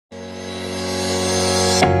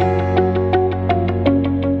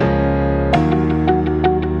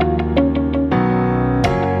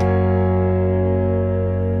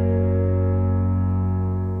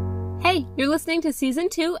listening to Season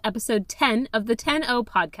 2, Episode 10 of the 10-0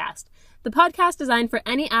 podcast, the podcast designed for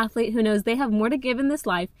any athlete who knows they have more to give in this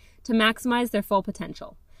life to maximize their full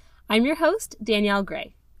potential. I'm your host, Danielle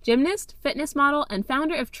Gray, gymnast, fitness model, and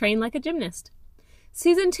founder of Train Like a Gymnast.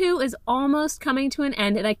 Season 2 is almost coming to an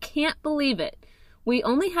end, and I can't believe it. We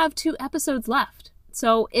only have 2 episodes left.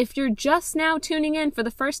 So if you're just now tuning in for the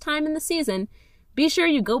first time in the season, be sure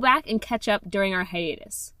you go back and catch up during our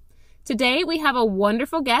hiatus. Today, we have a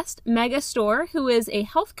wonderful guest, Megha Storr, who is a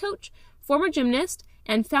health coach, former gymnast,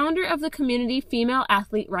 and founder of the community Female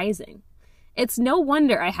Athlete Rising. It's no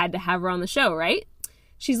wonder I had to have her on the show, right?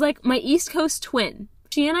 She's like my East Coast twin.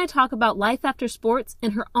 She and I talk about life after sports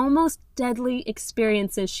and her almost deadly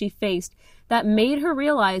experiences she faced that made her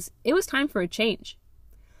realize it was time for a change.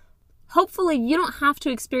 Hopefully, you don't have to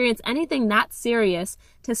experience anything that serious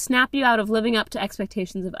to snap you out of living up to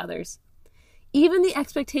expectations of others. Even the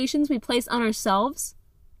expectations we place on ourselves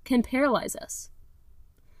can paralyze us.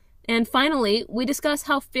 And finally, we discuss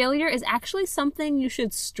how failure is actually something you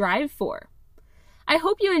should strive for. I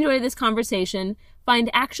hope you enjoy this conversation, find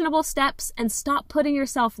actionable steps, and stop putting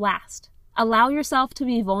yourself last. Allow yourself to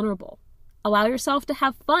be vulnerable. Allow yourself to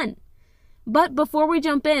have fun. But before we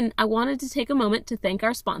jump in, I wanted to take a moment to thank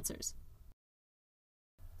our sponsors.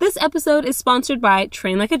 This episode is sponsored by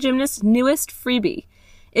Train Like a Gymnast's newest freebie.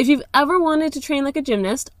 If you've ever wanted to train like a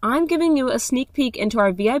gymnast, I'm giving you a sneak peek into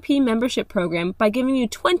our VIP membership program by giving you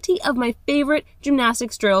 20 of my favorite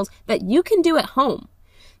gymnastics drills that you can do at home.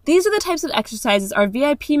 These are the types of exercises our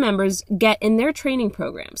VIP members get in their training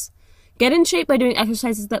programs. Get in shape by doing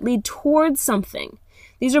exercises that lead towards something.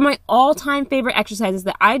 These are my all-time favorite exercises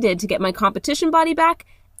that I did to get my competition body back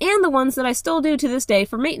and the ones that I still do to this day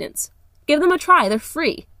for maintenance. Give them a try, they're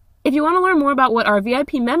free. If you want to learn more about what our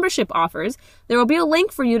VIP membership offers, there will be a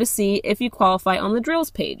link for you to see if you qualify on the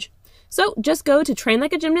drills page. So just go to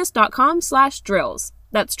trainlikeagymnast.com/drills.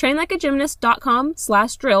 That's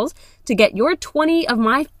trainlikeagymnast.com/drills to get your 20 of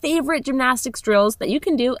my favorite gymnastics drills that you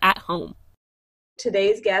can do at home.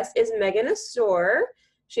 Today's guest is Megha Storr.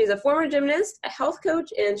 She's a former gymnast, a health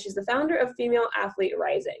coach, and she's the founder of Female Athlete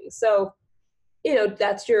Rising. So,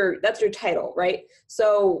 that's your title, right?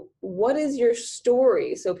 So what is your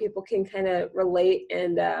story so people can kind of relate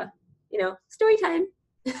and, story time.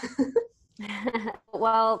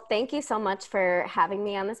 Well, thank you so much for having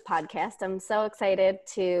me on this podcast. I'm so excited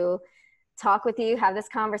to talk with you, have this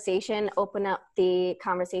conversation, open up the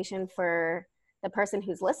conversation for the person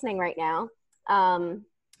who's listening right now.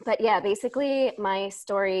 But yeah, basically my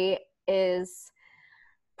story is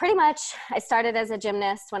pretty much, I started as a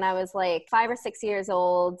gymnast when I was like 5 or 6 years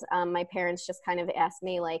old. My parents just kind of asked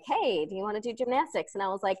me like, hey, do you want to do gymnastics? And I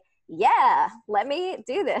was like, yeah, let me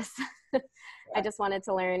do this. I just wanted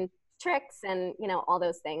to learn tricks and, all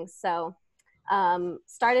those things. So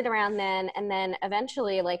started around then, and then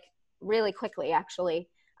eventually, like really quickly, actually,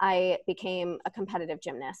 I became a competitive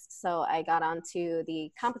gymnast. So I got onto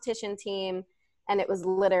the competition team, and it was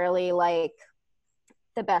literally like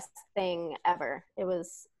the best thing ever. It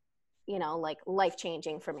was, like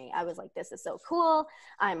life-changing for me. I was like, this is so cool.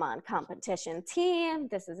 I'm on competition team.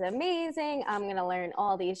 This is amazing. I'm going to learn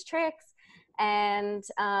all these tricks. And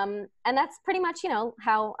that's pretty much,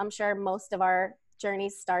 how I'm sure most of our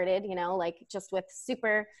journeys started, like just with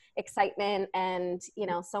super excitement and,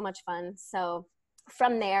 so much fun. So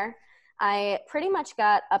from there, I pretty much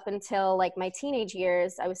got up until like my teenage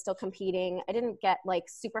years. I was still competing. I didn't get like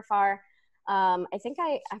super far. I think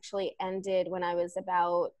I actually ended when I was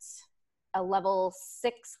about a level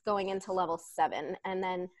 6 going into level 7. And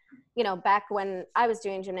then, back when I was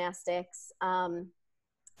doing gymnastics,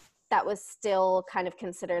 that was still kind of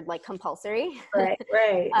considered like compulsory. Right.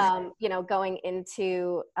 Going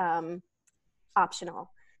into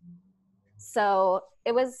optional. So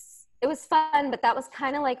it was fun, but that was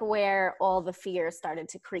kind of like where all the fear started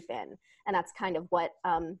to creep in. And that's kind of what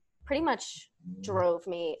pretty much drove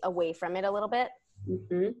me away from it a little bit.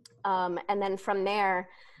 Mm-hmm. And then from there,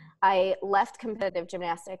 I left competitive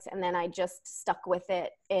gymnastics, and then I just stuck with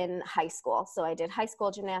it in high school. So I did high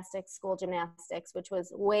school gymnastics, school gymnastics, which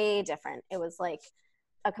was way different. It was like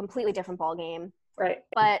a completely different ball game. Right.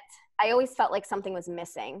 But I always felt like something was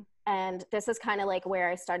missing. And this is kind of like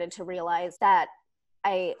where I started to realize that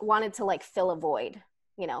I wanted to like fill a void,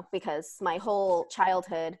 because my whole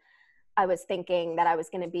childhood, I was thinking that I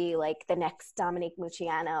was going to be like the next Dominique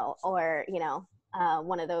Mucciano or,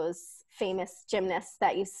 one of those famous gymnasts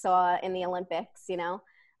that you saw in the Olympics, I was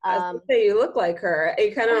gonna say, you look like her.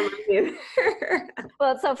 You kind of remind me of her.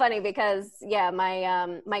 Well, it's so funny because,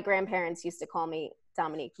 my grandparents used to call me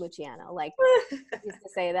Dominique Mucciano, like used to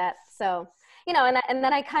say that. So you know, and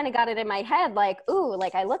then I kind of got it in my head, like, ooh,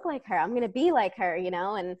 like I look like her, I'm going to be like her, you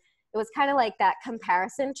know, and it was kind of like that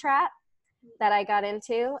comparison trap that I got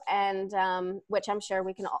into, and which I'm sure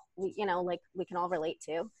we can all, you know, like we can all relate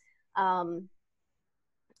to.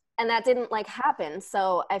 And that didn't like happen.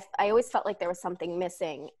 So I always felt like there was something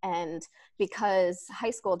missing. And because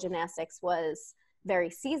high school gymnastics was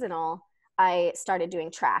very seasonal, I started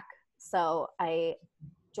doing track. So I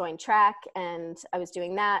joined track and I was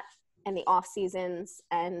doing that in the off seasons.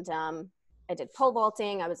 And I did pole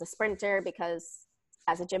vaulting. I was a sprinter because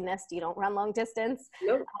as a gymnast, you don't run long distance.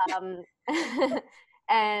 Nope.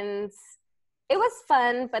 And it was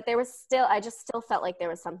fun, but I just still felt like there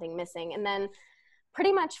was something missing. And then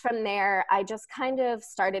pretty much from there, I just kind of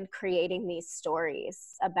started creating these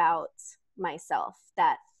stories about myself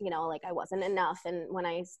that, you know, like I wasn't enough. And when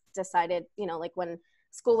I decided, you know, like when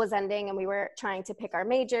school was ending and we were trying to pick our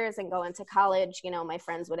majors and go into college, you know, my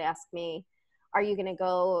friends would ask me, are you going to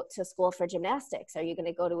go to school for gymnastics? Are you going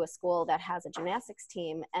to go to a school that has a gymnastics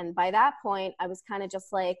team? And by that point, I was kind of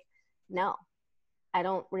just like, no, I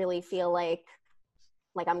don't really feel like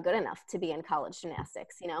I'm good enough to be in college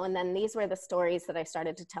gymnastics, you know? And then these were the stories that I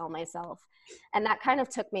started to tell myself. And that kind of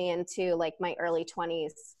took me into like my early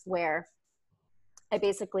 20s, where I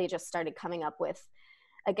basically just started coming up with,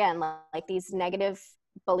 again, like these negative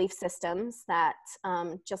belief systems that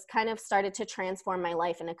just kind of started to transform my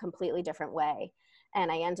life in a completely different way.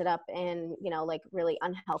 And I ended up in, you know, like really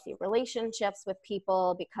unhealthy relationships with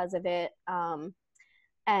people because of it.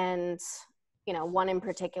 And you know, one in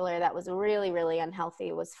particular that was really, really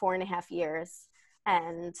unhealthy was 4.5 years.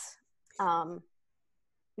 And,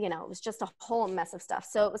 you know, it was just a whole mess of stuff.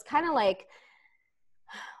 So it was kind of like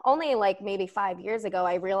only like maybe 5 years ago,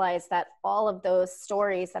 I realized that all of those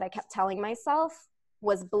stories that I kept telling myself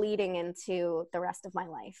was bleeding into the rest of my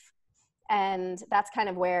life. And that's kind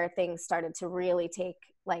of where things started to really take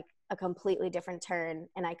like a completely different turn.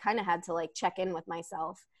 And I kind of had to like check in with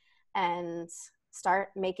myself and start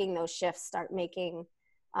making those shifts, start making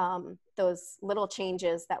those little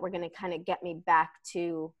changes that were going to kind of get me back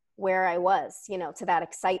to where I was, you know, to that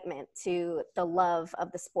excitement, to the love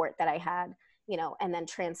of the sport that I had, you know, and then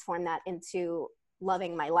transform that into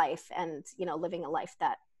loving my life and, you know, living a life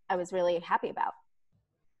that I was really happy about.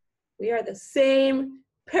 We are the same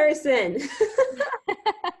person.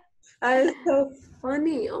 That is so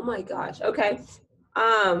funny. Oh my gosh. Okay.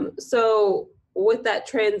 So with that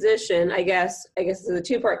transition, I guess this is a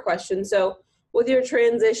two-part question. So with your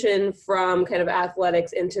transition from kind of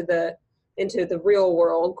athletics into the real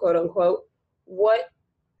world, quote unquote, what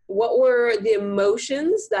were the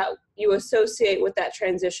emotions that you associate with that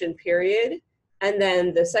transition period? And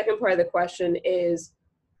then the second part of the question is,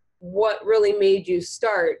 what really made you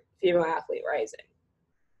start Female Athlete Rising?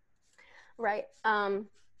 Right.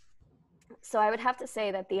 So I would have to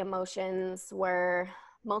say that the emotions were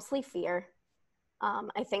mostly fear.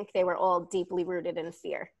 I think they were all deeply rooted in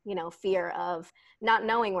fear, you know, fear of not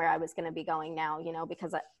knowing where I was going to be going now, you know,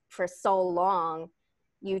 because for so long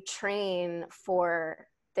you train for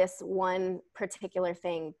this one particular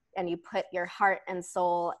thing and you put your heart and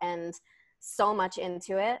soul and so much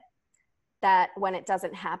into it that when it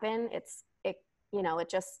doesn't happen, it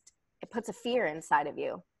puts a fear inside of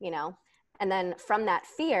you, you know, and then from that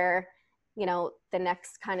fear, you know, the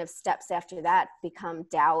next kind of steps after that become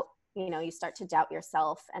doubt. You know, you start to doubt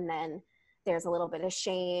yourself, and then there's a little bit of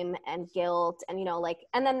shame and guilt and, you know, like,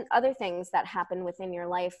 and then other things that happen within your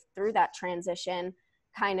life through that transition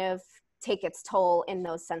kind of take its toll in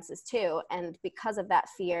those senses too. And because of that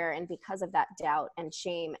fear and because of that doubt and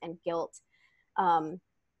shame and guilt,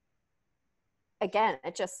 again,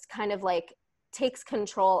 it just kind of like takes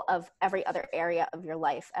control of every other area of your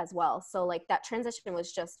life as well. So like that transition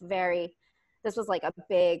was just this was like a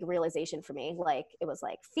big realization for me. Like it was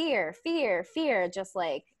like fear, just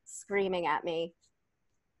like screaming at me.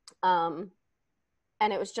 And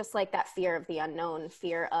it was just like that fear of the unknown,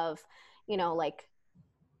 fear of, you know, like,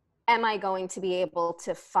 am I going to be able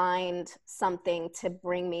to find something to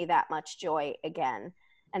bring me that much joy again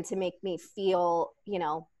and to make me feel, you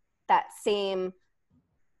know, that same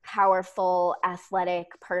powerful, athletic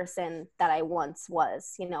person that I once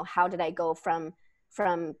was? You know, how did I go from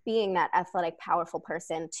being that athletic, powerful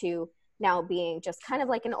person to now being just kind of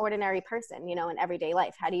like an ordinary person, you know, in everyday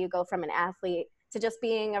life? How do you go from an athlete to just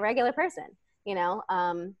being a regular person, you know?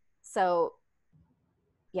 So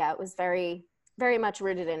yeah, it was very, very much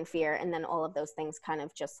rooted in fear. And then all of those things kind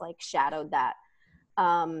of just like shadowed that.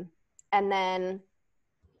 And then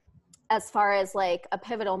as far as like a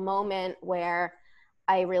pivotal moment where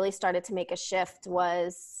I really started to make a shift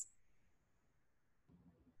was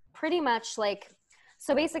pretty much like,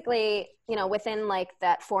 So basically, you know, within like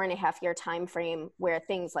that 4.5 year time frame where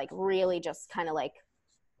things like really just kind of like,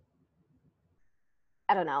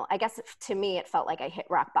 I don't know, I guess to me it felt like I hit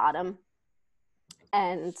rock bottom.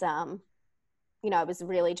 And you know, I was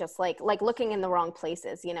really just like looking in the wrong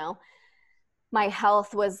places, you know. My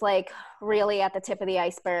health was like really at the tip of the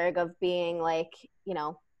iceberg of being like, you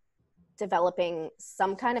know, developing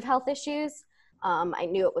some kind of health issues. I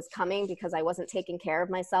knew it was coming because I wasn't taking care of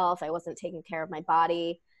myself. I wasn't taking care of my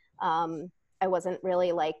body. I wasn't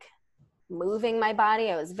really like moving my body.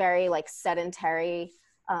 I was very like sedentary,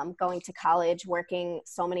 going to college, working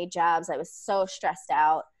so many jobs. I was so stressed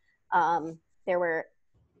out. There were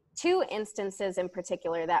two instances in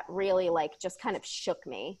particular that really like just kind of shook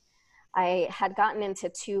me. I had gotten into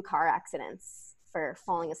 2 car accidents for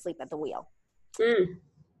falling asleep at the wheel.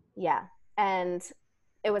 Yeah. And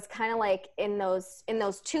it was kind of like in those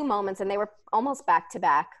 2 moments, and they were almost back to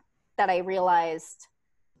back, that I realized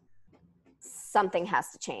something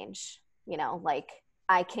has to change. You know, like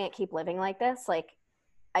I can't keep living like this. Like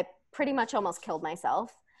I pretty much almost killed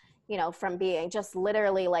myself, you know, from being just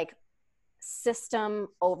literally like system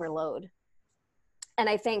overload. And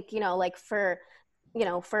I think, you know, like for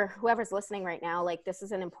whoever's listening right now, like this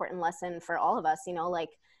is an important lesson for all of us, you know, like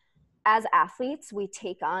as athletes, we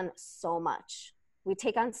take on so much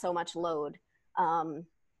load,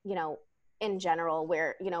 you know, in general.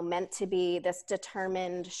 We're, you know, meant to be this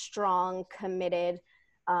determined, strong, committed,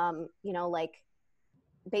 you know, like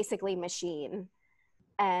basically machine.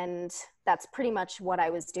 And that's pretty much what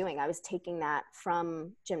I was doing. I was taking that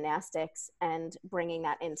from gymnastics and bringing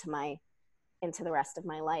that into the rest of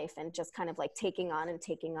my life, and just kind of like taking on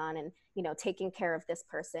and, you know, taking care of this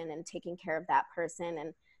person and taking care of that person,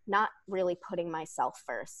 and not really putting myself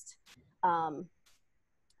first.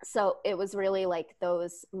 So it was really like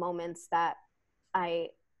those moments that I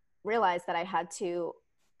realized that I had to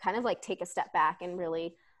kind of like take a step back and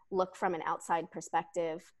really look from an outside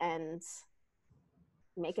perspective and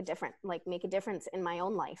make a difference in my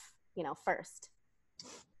own life, you know, first.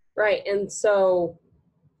 Right. And so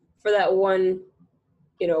for that one,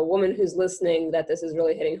 you know, woman who's listening that this is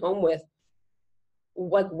really hitting home with,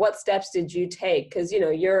 what steps did you take? Because, you know,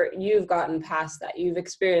 you've gotten past that, you've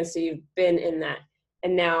experienced it, you've been in that,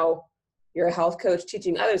 and now you're a health coach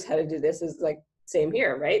teaching others how to do this. Is like same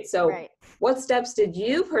here, right? So right. What steps did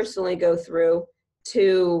you personally go through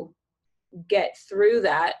to get through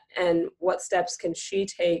that, and what steps can she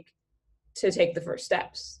take to take the first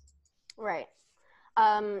steps? Right.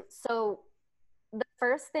 So the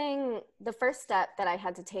first step that I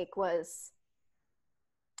had to take was,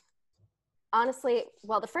 honestly,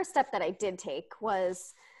 well, the first step that I did take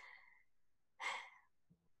was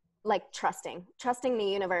like trusting the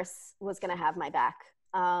universe was going to have my back.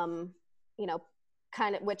 You know,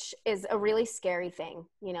 kind of, which is a really scary thing,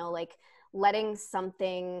 you know, like letting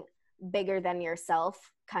something bigger than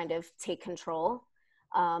yourself kind of take control.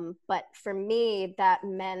 But for me, that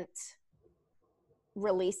meant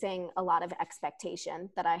releasing a lot of expectation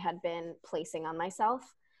that I had been placing on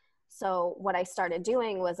myself. So what I started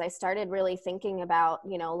doing was I started really thinking about,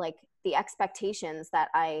 you know, like the expectations that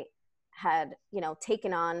I had, you know,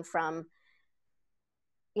 taken on from,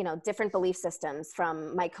 you know, different belief systems,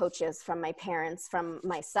 from my coaches, from my parents, from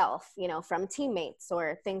myself, you know, from teammates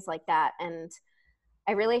or things like that. And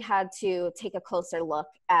I really had to take a closer look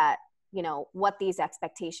at, you know, what these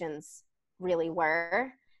expectations really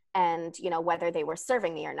were, and, you know, whether they were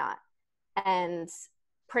serving me or not. And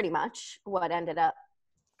pretty much what ended up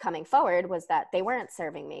coming forward was that they weren't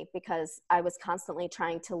serving me, because I was constantly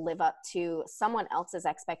trying to live up to someone else's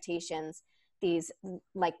expectations, these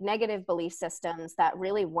like negative belief systems that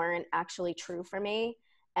really weren't actually true for me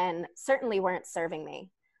and certainly weren't serving me.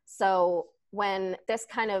 So when this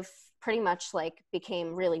kind of pretty much like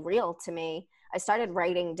became really real to me, I started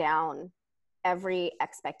writing down every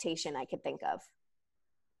expectation I could think of.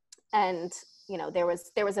 And, you know, there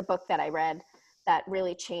was a book that I read that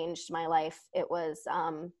really changed my life. It was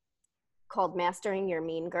called Mastering Your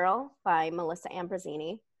Mean Girl by Melissa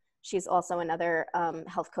Ambrosini. She's also another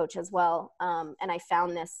health coach as well. And I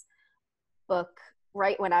found this book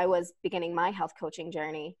right when I was beginning my health coaching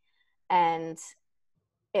journey. And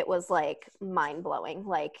it was like mind blowing,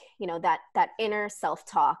 like, you know, that inner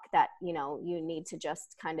self-talk that, you know, you need to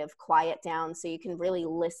just kind of quiet down so you can really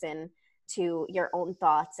listen to your own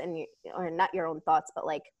thoughts, and or not your own thoughts, but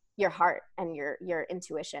like your heart and your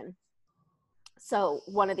intuition. So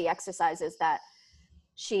one of the exercises that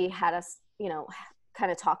she had us, you know,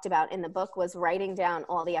 kind of talked about in the book was writing down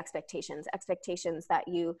all the expectations that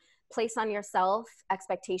you place on yourself,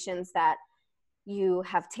 expectations that you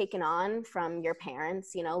have taken on from your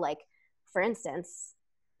parents, you know, like for instance,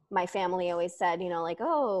 my family always said, you know, like,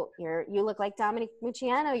 oh, you look like Dominic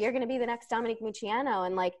Mucciano. You're going to be the next Dominic Mucciano.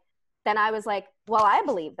 And like, then I was like, well, I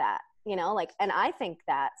believe that, you know, like, and I think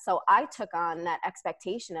that. So I took on that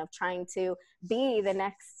expectation of trying to be the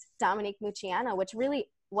next Dominic Mucciano, which really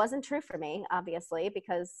wasn't true for me, obviously,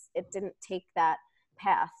 because it didn't take that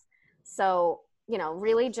path. So, you know,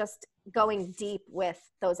 really just going deep with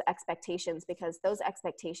those expectations, because those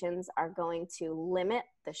expectations are going to limit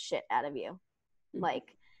the shit out of you.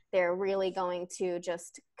 Like, they're really going to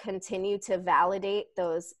just continue to validate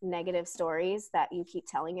those negative stories that you keep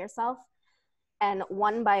telling yourself. And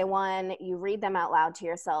one by one, you read them out loud to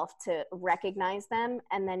yourself to recognize them,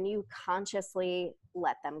 and then you consciously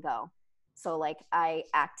let them go. So like, I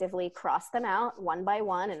actively crossed them out one by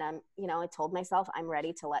one, and I told myself, I'm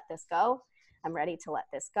ready to let this go. I'm ready to let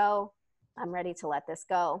this go. I'm ready to let this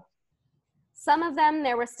go. Some of them,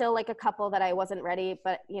 there were still like a couple that I wasn't ready,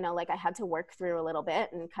 but, you know, like I had to work through a little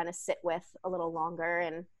bit and kind of sit with a little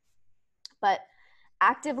longer. But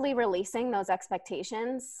actively releasing those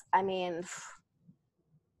expectations, I mean,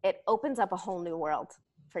 it opens up a whole new world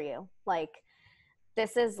for you. Like,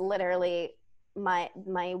 this is literally my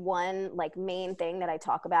one like main thing that I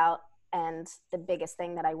talk about, and the biggest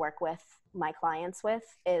thing that I work with my clients with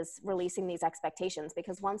is releasing these expectations,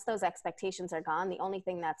 because once those expectations are gone, the only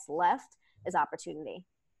thing that's left is opportunity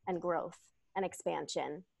and growth and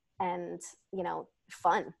expansion and, you know,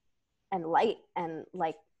 fun and light and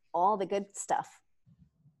like all the good stuff.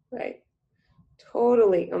 Right.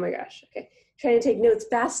 Totally. Oh my gosh. Okay. Trying to take notes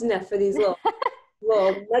fast enough for these little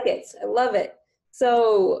nuggets. I love it.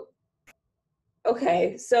 So,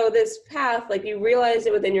 okay. So this path, like, you realized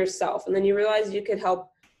it within yourself, and then you realized you could help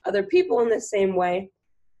other people in the same way.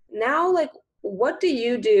 Now, like, what do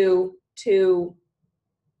you do to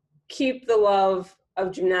keep the love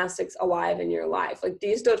of gymnastics alive in your life? Like, do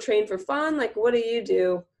you still train for fun? Like, what do you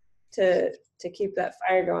do to keep that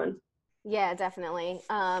fire going? Yeah, definitely.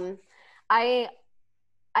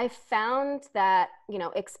 I found that, you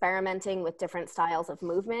know, experimenting with different styles of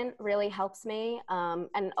movement really helps me.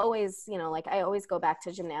 And always, you know, like, I always go back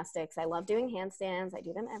to gymnastics. I love doing handstands. I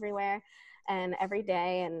do them everywhere and every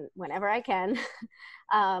day and whenever I can.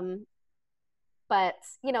 But,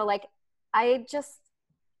 you know, like, I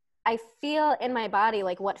feel in my body,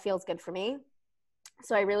 like, what feels good for me.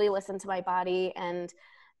 So I really listen to my body, and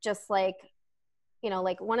just like, you know,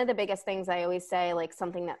 like, one of the biggest things I always say, like,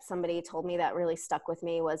 something that somebody told me that really stuck with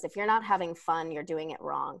me was, if you're not having fun, you're doing it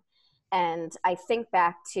wrong. And I think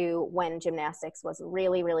back to when gymnastics was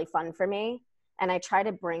really, really fun for me. And I try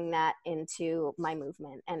to bring that into my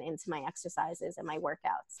movement and into my exercises and my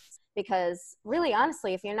workouts, because really,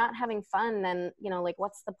 honestly, if you're not having fun, then, you know, like,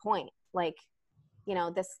 what's the point? Like, you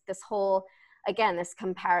know, this whole, again, this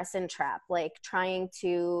comparison trap, like, trying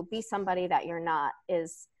to be somebody that you're not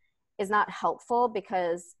is not helpful,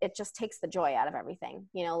 because it just takes the joy out of everything.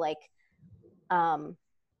 You know, like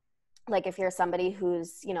if you're somebody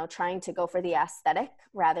who's, you know, trying to go for the aesthetic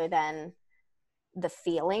rather than the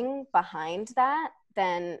feeling behind that,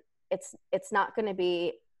 then it's not going to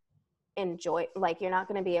be you're not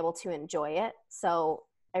going to be able to enjoy it. So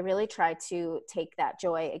I really try to take that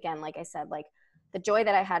joy, again, like I said, like, the joy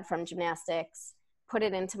that I had from gymnastics, put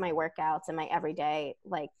it into my workouts and my everyday,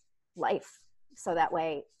 like, life. So that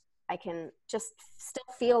way I can just still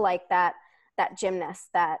feel like that gymnast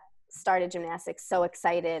that started gymnastics so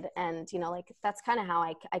excited. And, you know, like, that's kind of how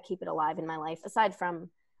I keep it alive in my life. Aside from,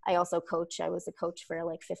 I also coach. I was a coach for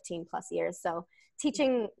like 15 plus years. So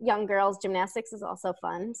teaching young girls gymnastics is also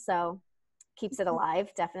fun. So keeps it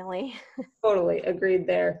alive, definitely. Totally agreed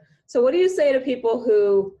there. So what do you say to people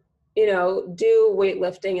who, you know, do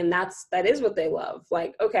weightlifting and that is what they love?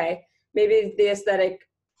 Like, okay, maybe the aesthetic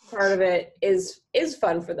part of it is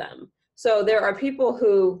fun for them. So there are people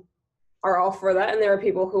who are all for that, and there are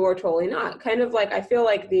people who are totally not. Kind of like, I feel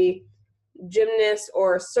like the gymnasts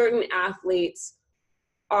or certain athletes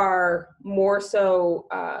are more so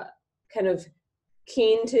kind of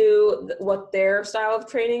keen to what their style of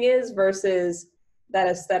training is versus that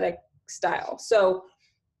aesthetic style. So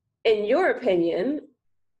in your opinion,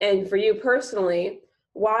 and for you personally,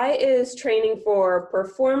 why is training for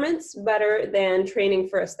performance better than training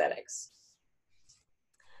for aesthetics?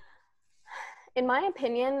 In my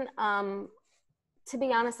opinion, to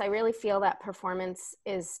be honest, I really feel that performance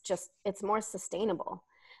is it's more sustainable.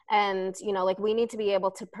 And, you know, like, we need to be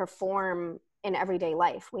able to perform in everyday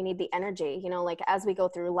life. We need the energy, you know, like, as we go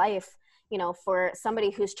through life, you know, for somebody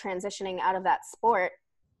who's transitioning out of that sport,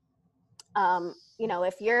 you know,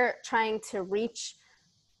 if you're trying to reach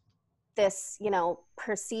this, you know,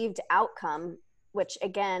 perceived outcome, which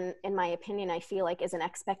again, in my opinion, I feel like is an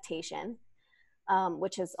expectation,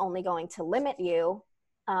 which is only going to limit you.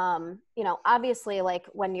 You know, obviously, like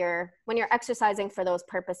when you're exercising for those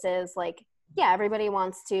purposes, like, yeah, everybody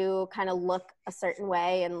wants to kind of look a certain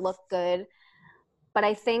way and look good. But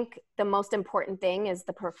I think the most important thing is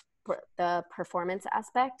the performance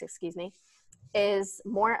aspect, is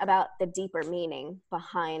more about the deeper meaning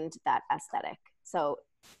behind that aesthetic. So,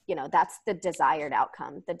 you know, that's the desired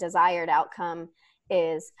outcome. The desired outcome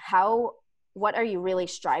is what are you really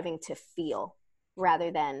striving to feel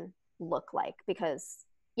rather than look like? Because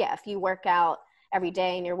yeah, if you work out every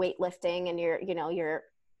day and you're weightlifting and you're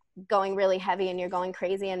going really heavy and you're going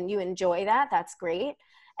crazy and you enjoy that, that's great.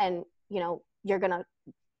 And, you know, you're going to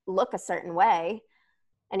look a certain way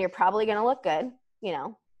and you're probably going to look good, you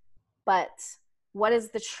know, but what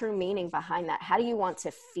is the true meaning behind that? How do you want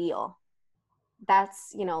to feel?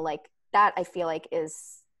 That's, you know, like that I feel like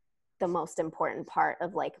is the most important part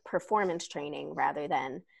of like performance training rather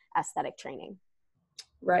than aesthetic training.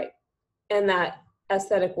 Right. And that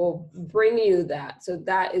aesthetic will bring you that. So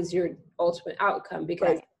that is your ultimate outcome,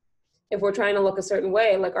 because if we're trying to look a certain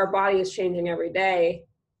way, like our body is changing every day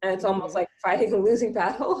and it's almost like fighting a losing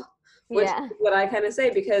battle, which is what I kind of say,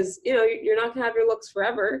 because, you know, you're not going to have your looks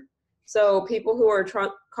forever. So people who are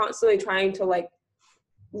constantly trying to like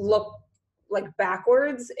look like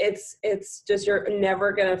backwards, it's just, you're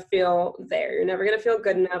never going to feel there. You're never going to feel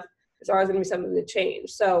good enough. There's always going to be something to change.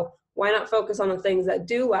 So why not focus on the things that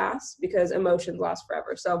do last, because emotions last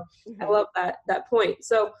forever. So I love that point.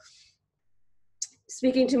 So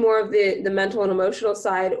speaking to more of the mental and emotional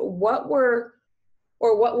side, what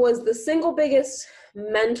was the single biggest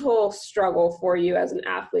mental struggle for you as an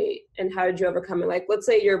athlete, and how did you overcome it? Like, let's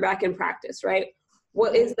say you're back in practice, right?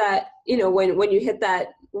 What is that, you know, when you hit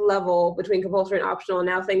that level between compulsory and optional, and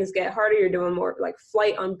now things get harder, you're doing more like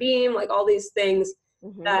flight on beam, like all these things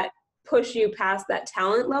that push you past that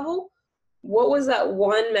talent level. What was that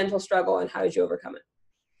one mental struggle and how did you overcome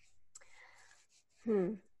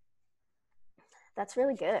it? That's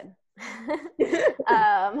really good.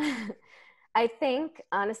 I think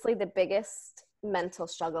honestly the biggest mental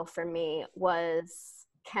struggle for me was,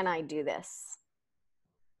 can I do this?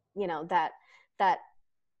 You know, that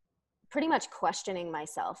pretty much questioning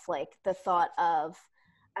myself, like the thought of,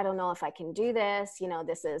 I don't know if I can do this, you know,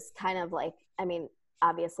 this is kind of like, I mean,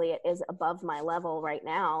 obviously it is above my level right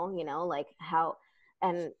now, you know, like how,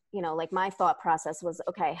 and, you know, like my thought process was,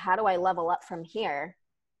 okay, how do I level up from here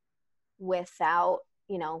without,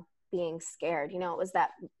 you know, being scared? You know, it was that,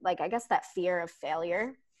 like, I guess that fear of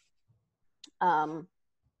failure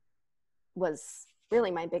was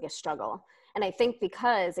really my biggest struggle. And I think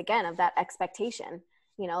because, again, of that expectation,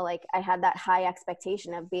 you know, like I had that high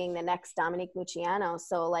expectation of being the next Dominique Moceanu.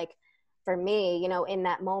 So like for me, you know, in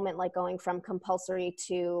that moment, like going from compulsory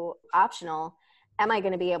to optional, am I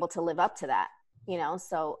going to be able to live up to that? You know,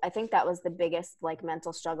 so I think that was the biggest like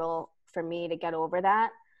mental struggle for me to get over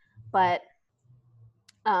that. But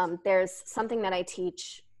there's something that I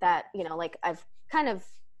teach that, you know, like I've kind of,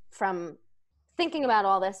 from thinking about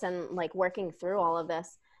all this and like working through all of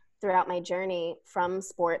this throughout my journey from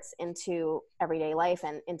sports into everyday life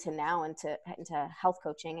and into now into health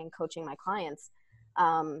coaching and coaching my clients,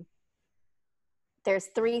 there's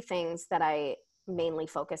 3 things that I mainly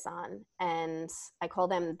focus on, and I call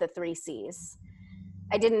them the 3 C's.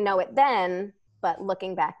 I didn't know it then, but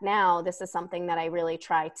looking back now, this is something that I really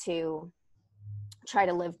try to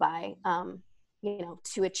live by, you know,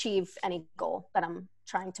 to achieve any goal that I'm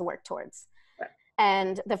trying to work towards. Right.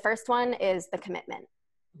 And the first one is the commitment.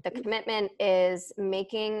 The commitment is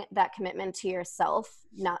making that commitment to yourself,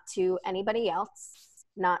 not to anybody else,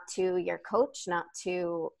 not to your coach, not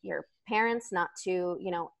to your parents, not to, you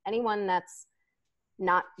know, anyone that's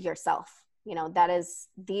not yourself. You know, that is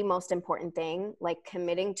the most important thing, like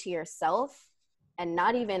committing to yourself and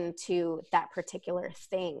not even to that particular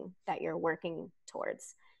thing that you're working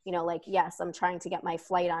towards. You know, like, yes, I'm trying to get my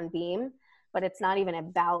flight on beam, but it's not even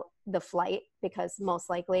about the flight, because most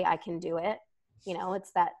likely I can do it. You know,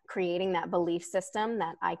 it's that creating that belief system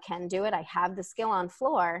that I can do it. I have the skill on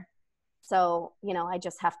floor. So, you know, I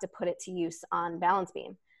just have to put it to use on balance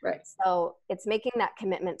beam. Right. So it's making that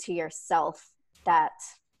commitment to yourself that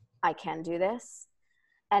I can do this.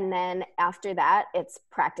 And then after that, it's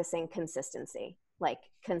practicing consistency, like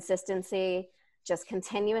consistency, just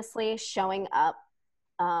continuously showing up.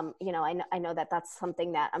 You know, I know that that's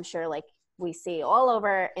something that I'm sure like we see all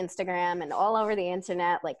over Instagram and all over the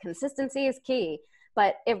internet, like consistency is key,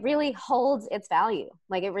 but it really holds its value.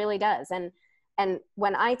 Like it really does. And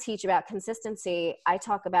when I teach about consistency, I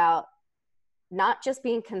talk about not just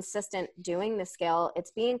being consistent doing the skill,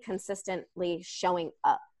 it's being consistently showing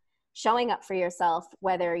up for yourself,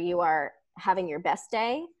 whether you are having your best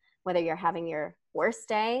day, whether you're having your worst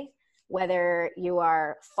day, whether you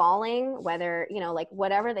are falling, whether, you know, like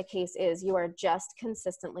whatever the case is, you are just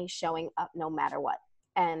consistently showing up no matter what.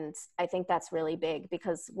 And I think that's really big,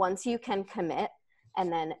 because once you can commit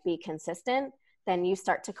and then be consistent, then you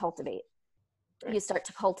start to cultivate. You start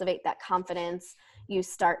to cultivate that confidence. You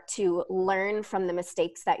start to learn from the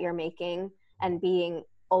mistakes that you're making and being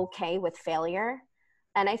okay with failure.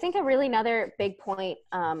 And I think a really another big point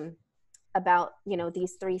about, you know,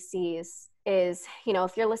 these 3 C's is, you know,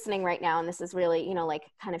 if you're listening right now and this is really, you know, like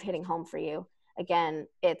kind of hitting home for you, again,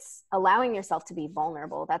 it's allowing yourself to be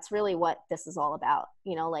vulnerable. That's really what this is all about.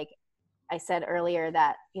 You know, like I said earlier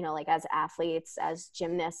that, you know, like as athletes, as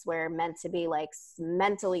gymnasts, we're meant to be like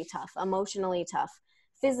mentally tough, emotionally tough,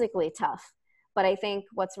 physically tough. But I think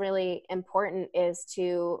what's really important is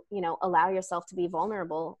to, you know, allow yourself to be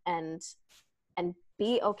vulnerable and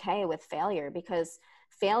be okay with failure, because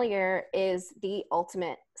failure is the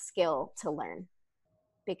ultimate skill to learn.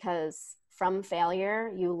 Because from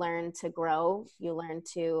failure, you learn to grow, you learn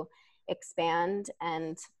to expand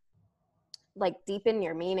and like deepen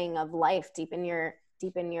your meaning of life, deepen your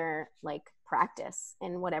like practice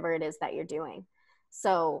in whatever it is that you're doing.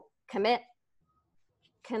 So commit,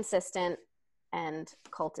 consistent, and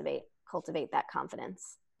cultivate that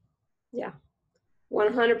confidence. Yeah.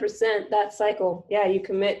 100% that cycle. Yeah. You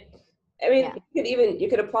commit. I mean, you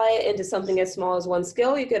could apply it into something as small as one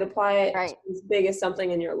skill. You could apply it to as big as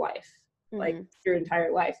something in your life, like your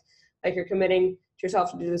entire life. Like you're committing to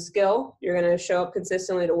yourself to do the skill. You're going to show up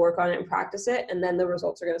consistently to work on it and practice it. And then the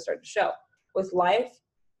results are going to start to show. With life,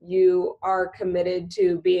 you are committed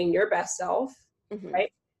to being your best self, right?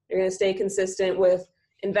 You're going to stay consistent with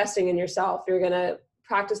investing in yourself. You're going to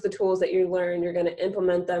practice the tools that you learn. You're going to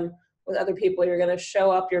implement them with other people. You're going to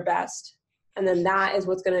show up your best. And then that is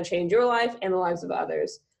what's going to change your life and the lives of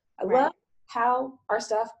others. I love how our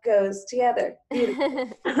stuff goes together.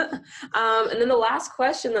 And then the last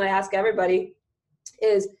question that I ask everybody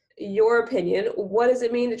is your opinion. What does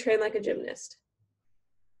it mean to train like a gymnast?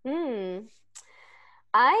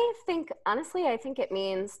 I think, honestly, I think it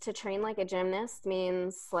means to train like a gymnast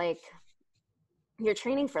means like you're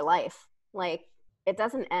training for life. Like it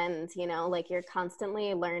doesn't end, you know, like you're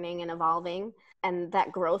constantly learning and evolving, and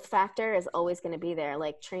that growth factor is always going to be there.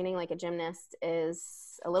 Like training like a gymnast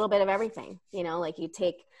is a little bit of everything, you know, like you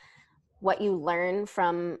take what you learn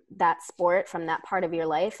from that sport, from that part of your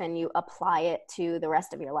life, and you apply it to the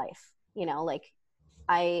rest of your life. You know, like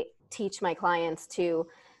I teach my clients to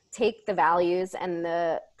take the values and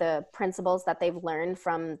the principles that they've learned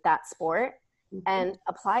from that sport and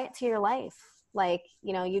apply it to your life. Like,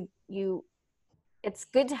 you know, you it's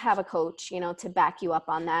good to have a coach, you know, to back you up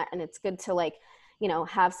on that. And it's good to like, you know,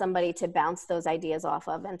 have somebody to bounce those ideas off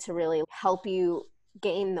of and to really help you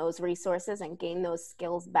gain those resources and gain those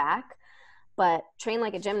skills back. But train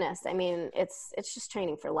like a gymnast, I mean, it's just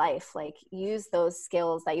training for life. Like use those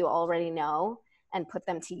skills that you already know and put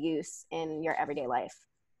them to use in your everyday life.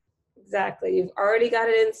 Exactly. You've already got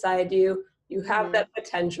it inside you. You have that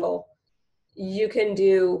potential. You can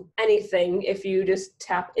do anything if you just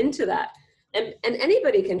tap into that. And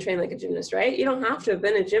anybody can train like a gymnast, right? You don't have to have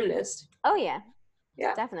been a gymnast. Oh, yeah.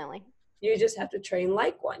 Yeah. Definitely. You just have to train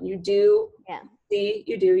like one. You do,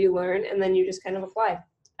 you learn, and then you just kind of apply.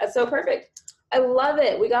 That's so perfect. I love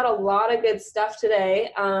it. We got a lot of good stuff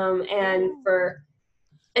today. And for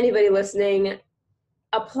anybody listening,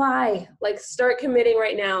 apply, like start committing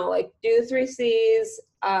right now, like do the 3 C's,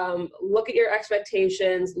 look at your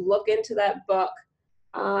expectations, look into that book,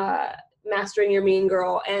 Mastering Your Mean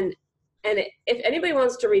Girl. And if anybody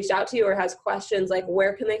wants to reach out to you or has questions, like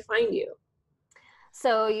where can they find you?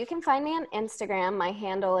 So you can find me on Instagram. My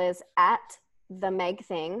handle is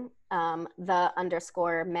 @themegthing,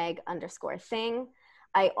 _Meg_thing.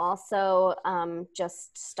 I also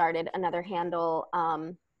just started another handle,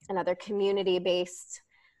 another community-based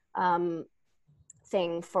thing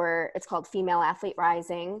it's called Female Athlete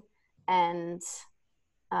Rising. And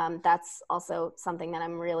that's also something that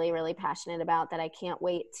I'm really, really passionate about that I can't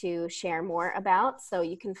wait to share more about. So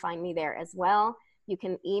you can find me there as well. You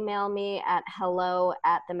can email me at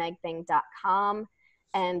hello@themegthing.com.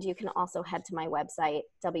 And you can also head to my website,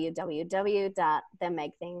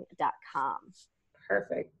 www.themegthing.com.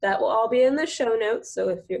 Perfect. That will all be in the show notes. So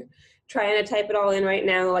if you're trying to type it all in right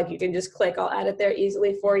now, like you can just click, I'll add it there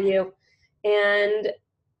easily for you. And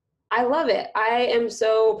I love it. I am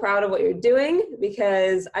so proud of what you're doing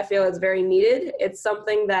because I feel it's very needed. It's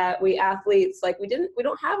something that we athletes, like we don't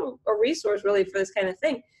have a resource really for this kind of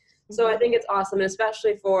thing. So I think it's awesome,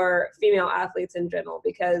 especially for female athletes in general,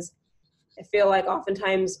 because I feel like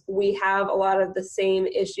oftentimes we have a lot of the same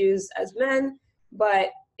issues as men, but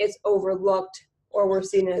it's overlooked, or we're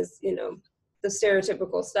seen as, you know, the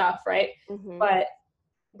stereotypical stuff, right? Mm-hmm. But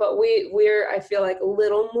we're, I feel like, a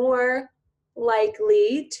little more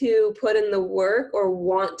likely to put in the work or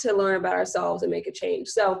want to learn about ourselves and make a change.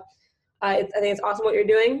 So I think it's awesome what you're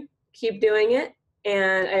doing. Keep doing it.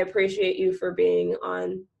 And I appreciate you for being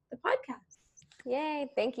on the podcast. Yay.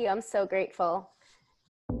 Thank you. I'm so grateful.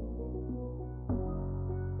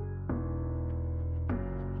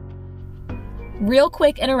 Real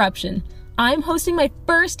quick interruption. I'm hosting my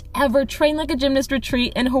first ever Train Like a Gymnast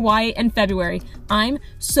retreat in Hawaii in February. I'm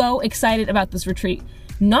so excited about this retreat.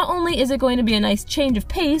 Not only is it going to be a nice change of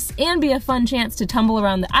pace and be a fun chance to tumble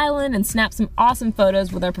around the island and snap some awesome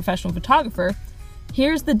photos with our professional photographer,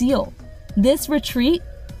 here's the deal. This retreat,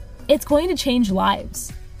 it's going to change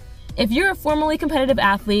lives. If you're a formerly competitive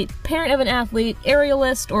athlete, parent of an athlete,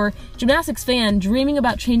 aerialist, or gymnastics fan dreaming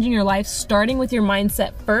about changing your life starting with your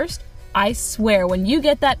mindset first, I swear when you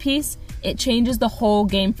get that piece, it changes the whole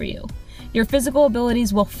game for you. Your physical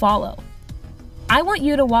abilities will follow. I want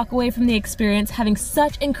you to walk away from the experience having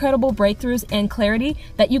such incredible breakthroughs and clarity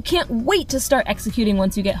that you can't wait to start executing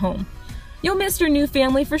once you get home. You'll miss your new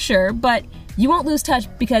family for sure, but you won't lose touch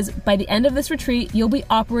because by the end of this retreat, you'll be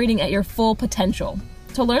operating at your full potential.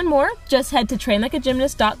 To learn more, just head to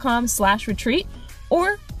trainlikeagymnast.com/retreat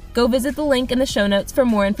or go visit the link in the show notes for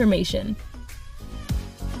more information.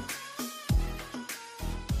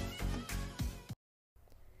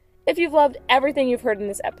 If you've loved everything you've heard in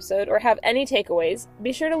this episode or have any takeaways,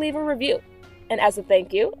 be sure to leave a review. And as a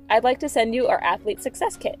thank you, I'd like to send you our Athlete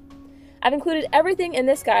Success Kit. I've included everything in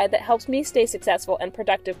this guide that helps me stay successful and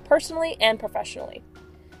productive personally and professionally.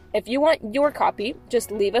 If you want your copy, just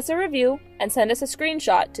leave us a review and send us a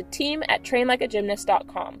screenshot to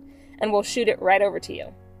team@trainlikeagymnast.com and we'll shoot it right over to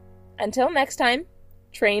you. Until next time,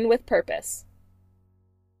 train with purpose.